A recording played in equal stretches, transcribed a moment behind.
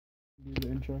Do the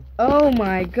intro. Oh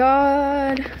my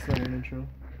god. It's not an intro.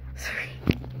 Sorry.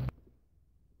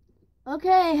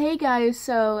 Okay, hey guys,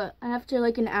 so after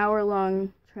like an hour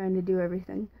long trying to do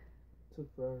everything.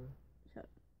 Took forever. Shut.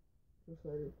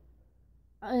 Excited.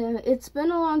 It's been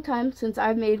a long time since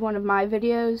I've made one of my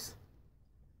videos,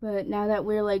 but now that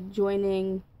we're like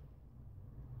joining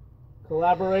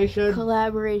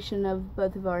collaboration of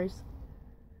both of ours,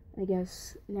 I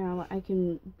guess now I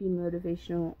can be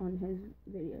motivational on his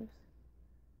videos.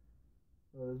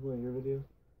 Oh, this is one of your videos?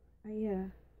 Yeah.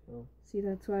 Oh. See,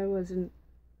 that's why I wasn't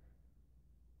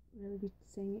really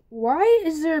saying it. Why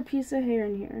is there a piece of hair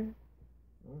in here?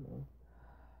 I don't know.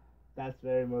 That's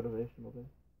very motivational, then.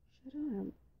 Shut up.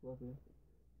 Love you.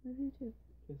 Love you too.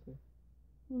 Kiss me.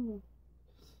 Mm-hmm.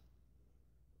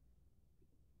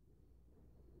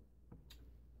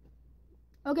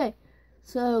 Okay,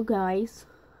 so guys,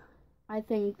 I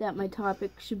think that my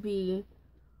topic should be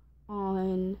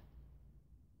on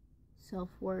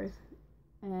self-worth,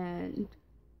 and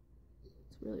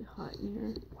it's really hot in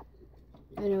here.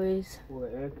 Anyways. Well,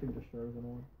 the air conditioner isn't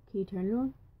on. Can you turn it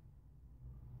on?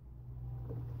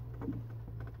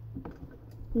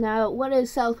 Now, what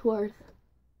is self-worth,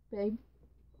 babe?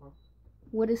 Huh?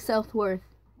 What is self-worth?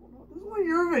 This is one of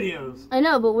your videos. I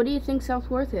know, but what do you think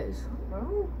self-worth is?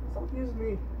 No, stop using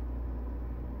me.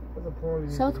 What's the point?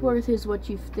 Self-worth is what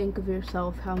you think of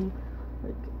yourself, how,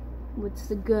 like, what's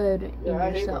the good in yourself.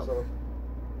 I hate myself.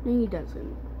 No, he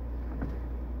doesn't.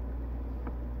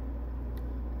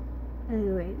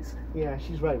 Anyways. Yeah,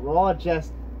 she's right. We're all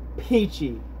just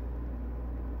peachy.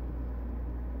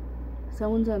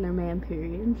 Someone's on their man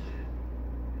period.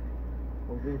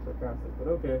 I'm being sarcastic, but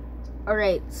okay.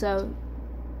 Alright, so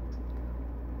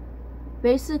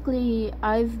basically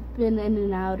I've been in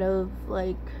and out of,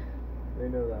 like... They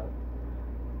know that.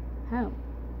 How?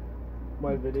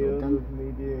 My videos of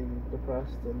me being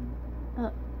depressed and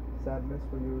sadness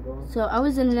when you were gone. So I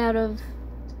was in and out of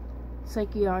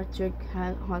psychiatric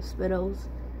hospitals.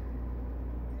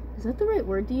 Is that the right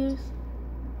word to use?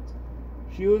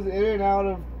 She was in and out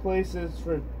of places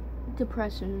for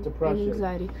depression and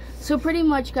anxiety. So pretty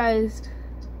much, guys,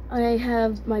 I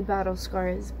have my battle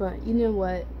scars, but you know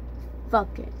what?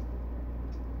 Fuck it.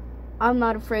 I'm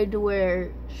not afraid to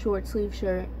wear short sleeve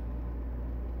shirt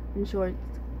and shorts.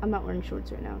 I'm not wearing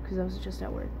shorts right now because I was just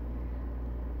at work.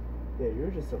 Yeah,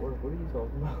 you're just at work. What are you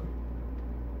talking about?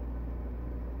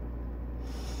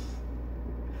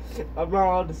 I'm not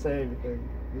allowed to say anything.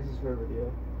 This is her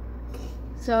video.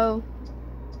 So,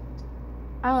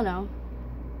 I don't know.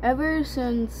 Ever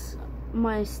since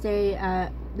my stay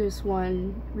at this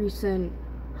one recent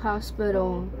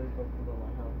hospital...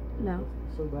 No.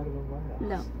 So bad about my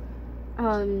house.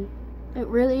 No. It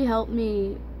really helped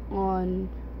me on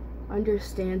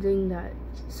understanding that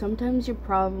sometimes your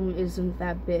problem isn't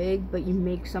that big, but you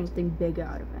make something big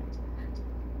out of it.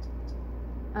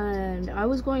 And I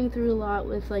was going through a lot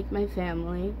with, like, my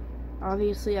family.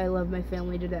 Obviously, I love my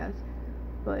family to death.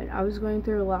 But I was going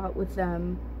through a lot with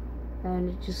them, and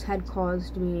it just had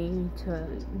caused me to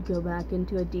go back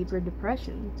into a deeper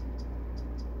depression.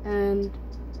 And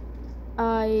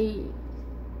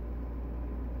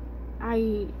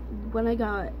when I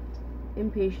got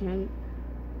impatient,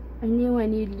 I knew I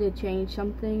needed to change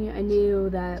something. I knew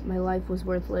that my life was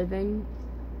worth living.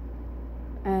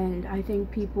 And I think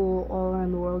people all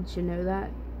around the world should know that.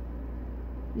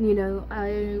 You know,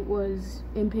 I was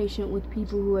impatient with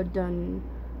people who had done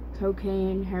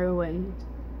cocaine, heroin,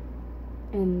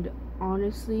 and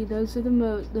honestly, those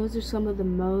are some of the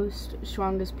most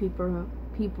strongest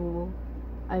people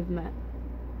I've met.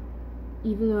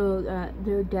 Even though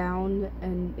they're down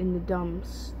and in the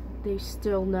dumps, they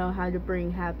still know how to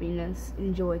bring happiness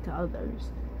and joy to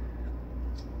others.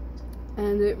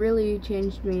 And it really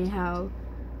changed me how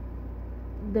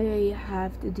they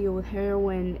have to deal with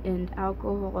heroin and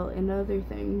alcohol and other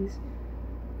things,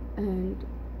 and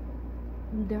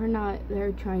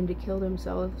they're trying to kill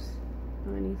themselves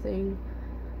or anything,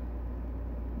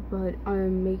 but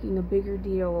I'm making a bigger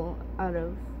deal out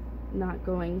of not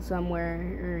going somewhere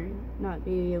or not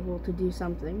being able to do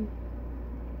something,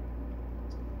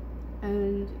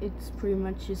 and it's pretty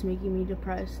much just making me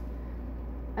depressed.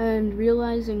 And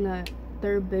realizing that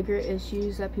there are bigger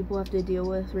issues that people have to deal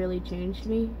with really changed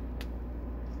me.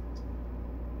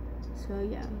 So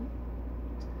yeah.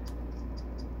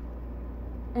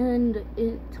 And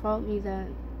it taught me that,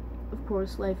 of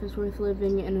course, life is worth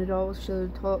living, and it also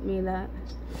taught me that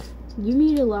you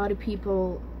meet a lot of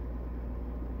people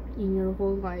in your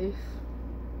whole life,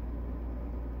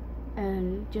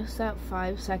 and just that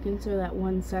 5 seconds or that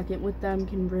 1 second with them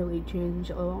can really change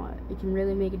a lot. It can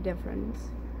really make a difference.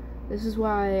 This is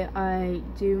why I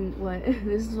do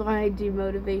this is why I do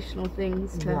motivational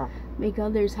things to make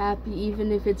others happy,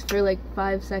 even if it's for like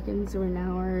 5 seconds or an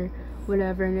hour, or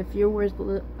whatever. And if you're worth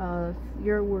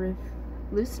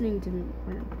listening to me,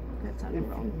 that sounded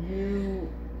wrong. You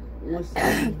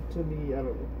listen to me, I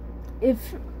don't know.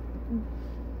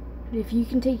 If you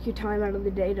can take your time out of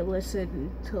the day to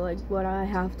listen to like what I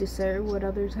have to say or what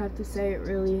others have to say, it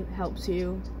really helps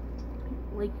you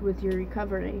like with your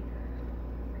recovery.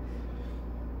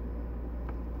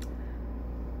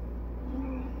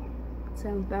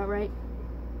 Sounds about right.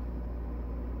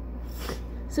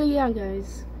 So yeah,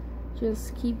 guys,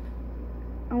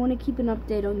 I want to keep an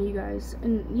update on you guys,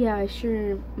 and yeah, I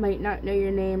sure might not know your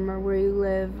name or where you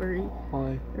live or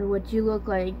what you look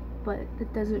like, but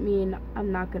that doesn't mean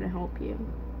I'm not gonna help you.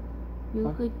 You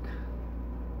look like,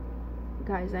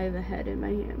 guys, I have a head in my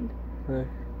hand. Hey.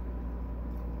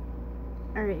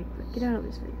 All right, get out of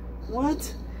this video.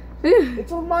 What?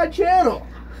 It's on my channel.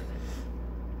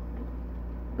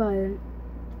 But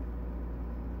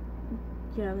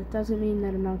yeah, that doesn't mean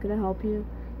that I'm not gonna help you.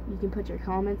 You can put your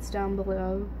comments down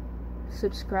below.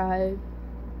 Subscribe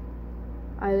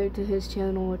either to his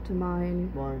channel or to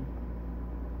mine.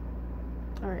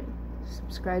 Alright,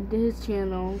 subscribe to his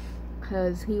channel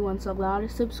because he wants a lot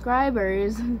of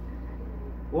subscribers.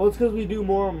 Well, it's because we do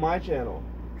more on my channel.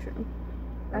 True.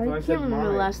 I can't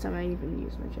remember the last time I even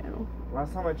used my channel.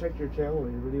 Last time I checked your channel,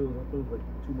 your video was uploaded like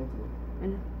 2 months ago. I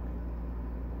know.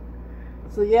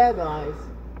 So yeah, guys.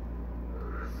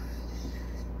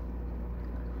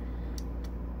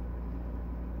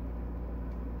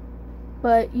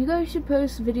 But you guys should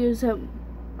post videos that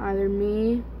either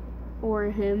me or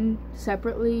him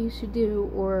separately should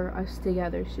do, or us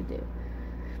together should do.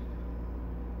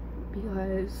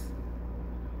 Because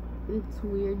it's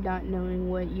weird not knowing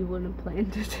what you would have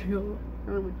planned to do,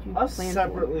 or what you Us planned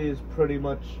separately is pretty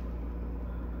much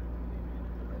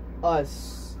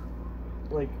us,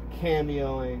 like,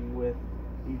 cameoing with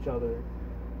each other.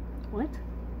 What?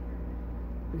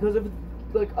 Because if it's,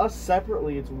 like, us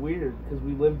separately, it's weird, because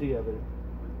we live together.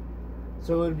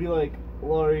 So it would be like,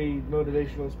 Laurie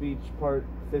Motivational Speech Part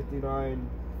 59,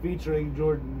 featuring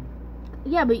Jordan.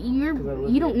 Yeah, but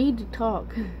you don't need to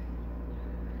talk.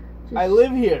 I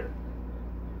live here.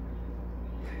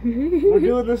 We're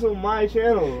doing this on my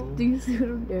channel. Do you see what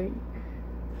I'm doing?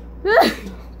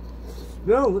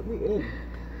 No, let me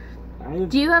in.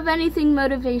 Do you have anything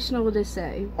motivational to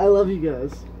say? I love you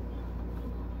guys.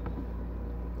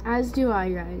 As do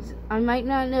I, guys. I might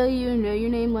not know you, know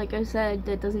your name, like I said.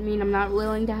 That doesn't mean I'm not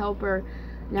willing to help or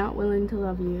not willing to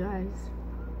love you guys.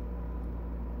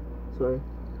 Sorry.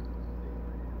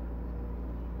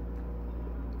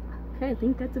 Okay, I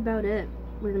think that's about it.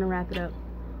 We're gonna wrap it up.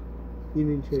 You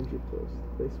need to change your clothes.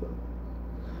 They smell.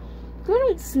 I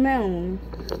don't smell.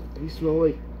 You smell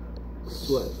like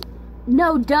sweat.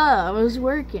 No, duh. I was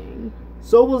working.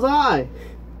 So was I.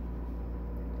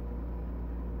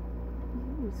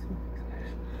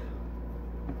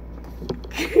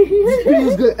 This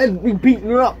video's gonna end me beating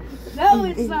her up. No,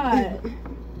 it's not.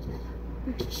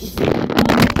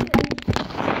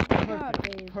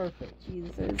 Perfect.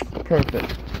 Jesus.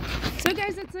 Perfect. So,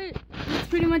 guys, that's it. That's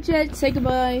pretty much it. Say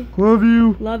goodbye. Love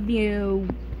you. Love you.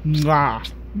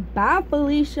 Mwah. Bye,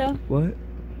 Felicia. What?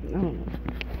 I don't know.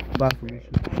 Bye, Felicia.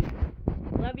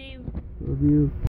 Love you. Love you.